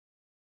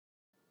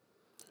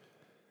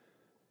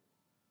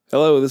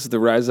Hello, this is the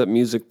Rise Up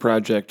Music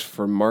Project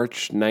for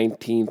March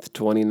 19th,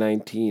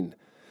 2019.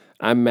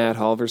 I'm Matt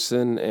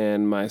Halverson,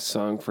 and my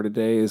song for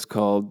today is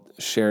called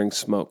Sharing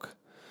Smoke.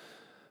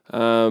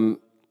 I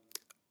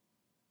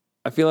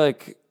feel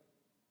like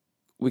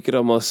we could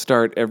almost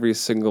start every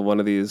single one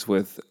of these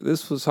with,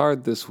 "This was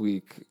hard this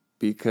week,"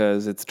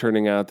 because it's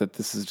turning out that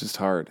this is just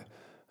hard.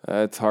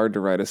 It's hard to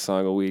write a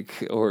song a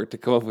week or to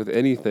come up with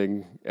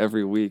anything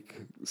every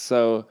week.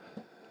 So,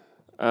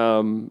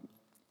 um,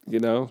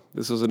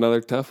 this was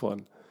another tough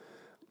one.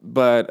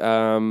 But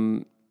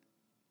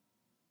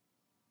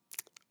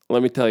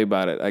let me tell you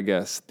about it, I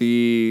guess.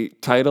 The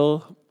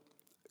title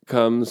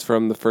comes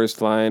from the first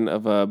line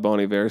of a Bon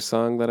Iver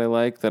song that I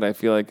like, that I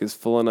feel like is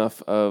full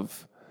enough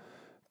of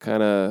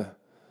kind of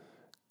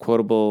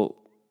quotable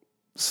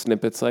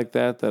snippets like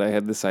that I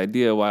had this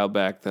idea a while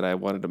back that I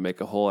wanted to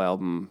make a whole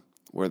album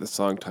where the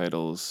song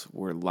titles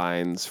were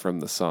lines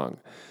from the song.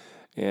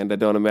 And I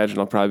don't imagine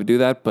I'll probably do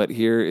that, but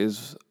here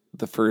is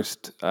the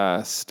first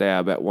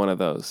stab at one of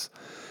those.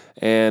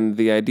 And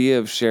the idea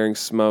of sharing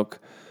smoke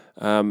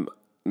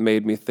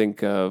made me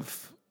think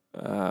of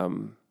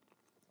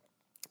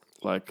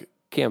like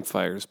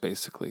campfires,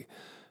 basically.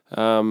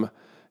 And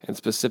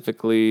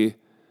specifically,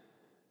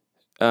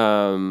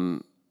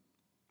 um,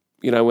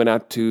 I went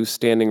out to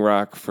Standing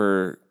Rock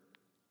for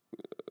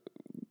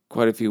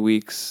quite a few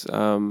weeks,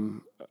 a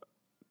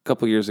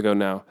couple years ago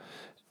now,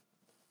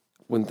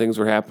 when things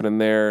were happening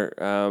there.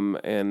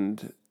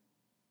 And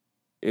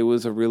it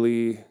was a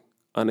really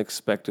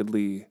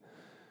unexpectedly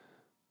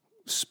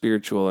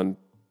spiritual and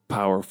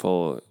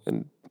powerful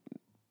and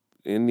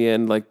in the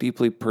end, like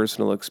deeply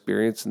personal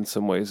experience in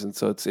some ways. And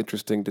so it's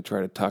interesting to try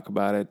to talk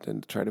about it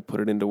and to try to put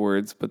it into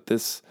words. But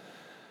this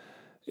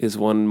is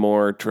one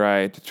more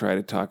try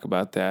to talk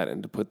about that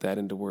and to put that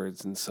into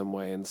words in some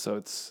way. And so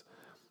it's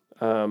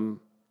sort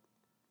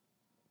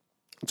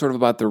of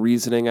about the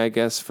reasoning, I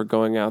guess, for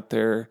going out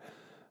there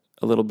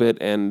a little bit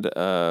and,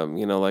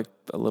 like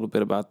a little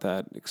bit about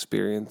that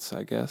experience,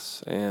 I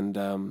guess. And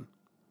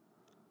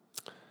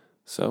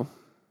so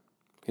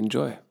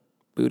enjoy.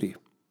 Booty.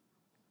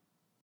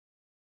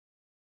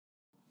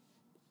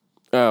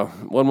 Oh,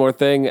 one more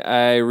thing.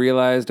 I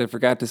realized I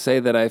forgot to say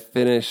that I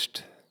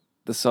finished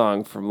the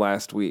song from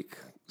last week.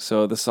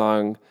 So the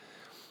song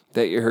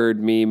that you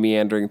heard me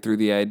meandering through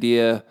the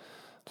idea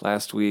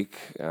last week,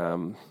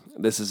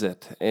 this is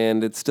it.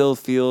 And it still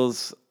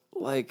feels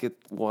like it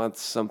wants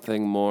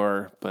something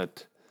more,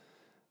 but,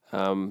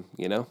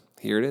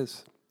 here it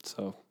is.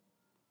 So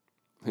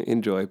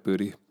enjoy,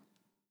 Booty.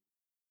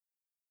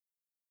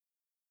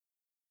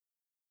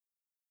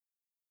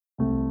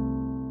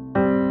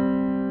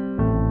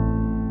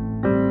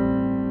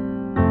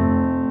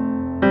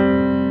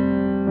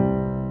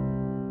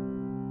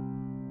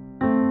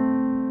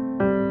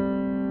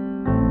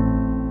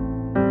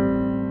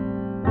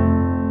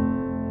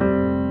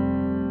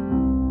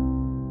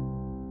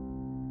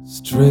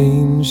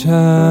 Strange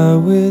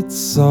how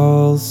it's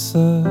all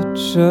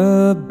such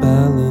a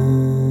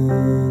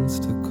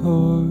balanced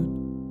accord.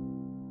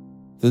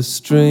 The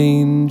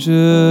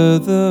stranger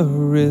the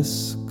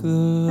risk,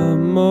 the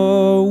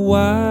more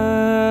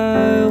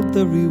wild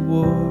the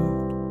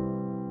reward.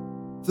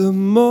 The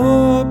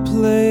more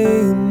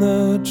plain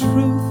the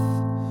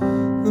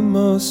truth, the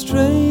more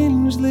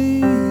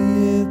strangely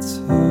it's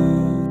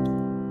heard.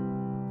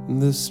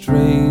 The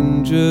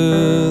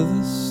stranger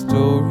the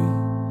story,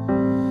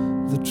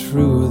 the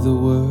truer the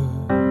words.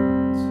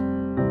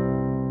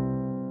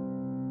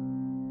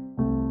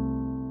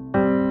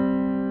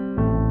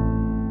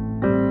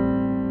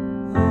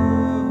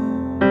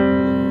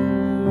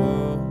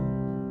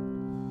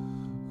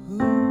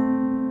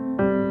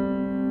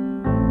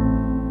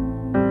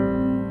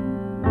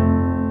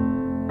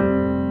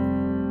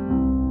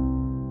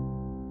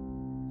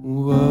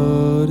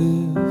 What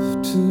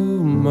if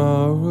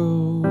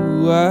tomorrow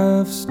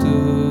I've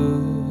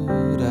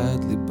stood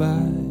idly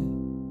by?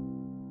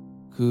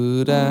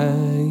 Could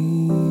I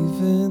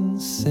even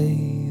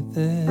say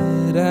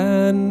that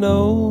I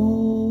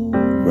know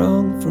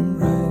wrong from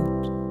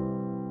right?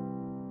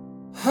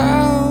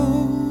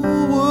 How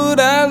would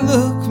I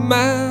look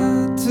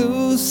my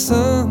two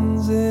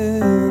sons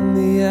in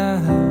the eye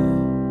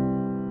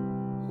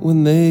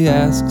when they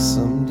ask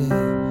someday,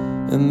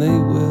 and they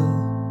will,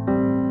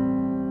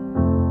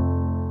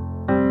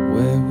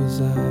 where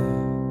was I?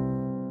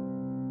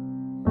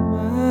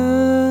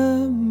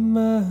 My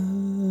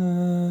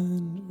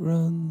mind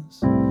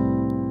runs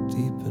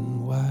deep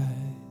and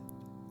wide.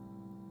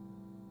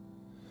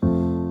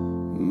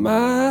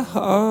 My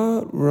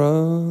heart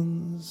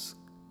runs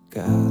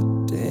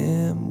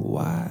goddamn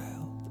wild.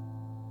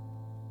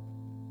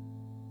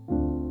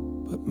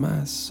 But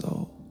my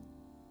soul,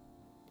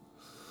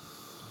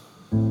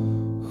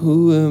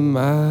 who am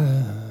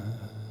I?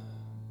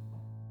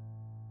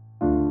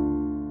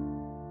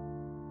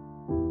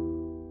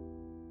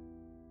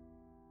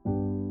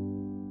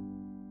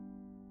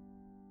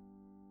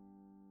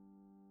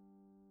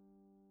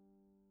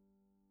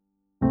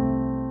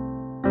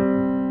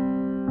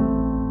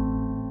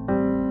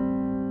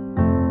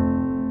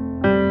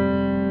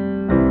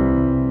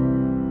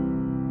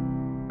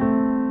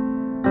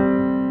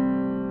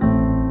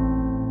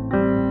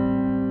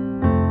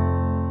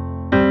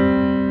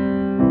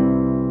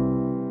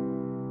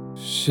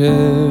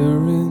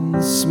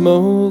 sharing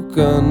smoke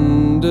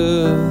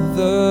under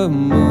the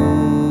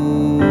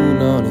moon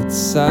on its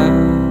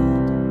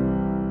side,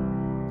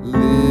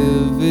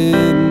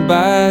 living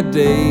by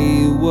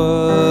day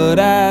what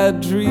I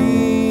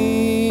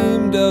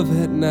dreamed of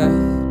at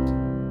night,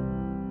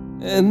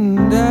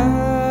 and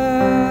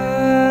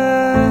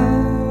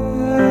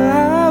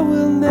I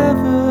will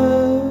never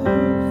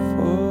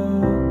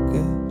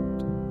forget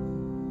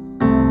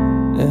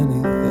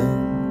anything,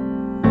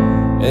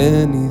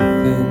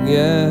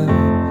 yeah,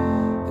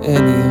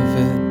 any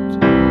event.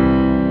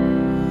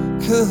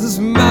 'Cause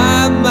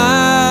my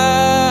mind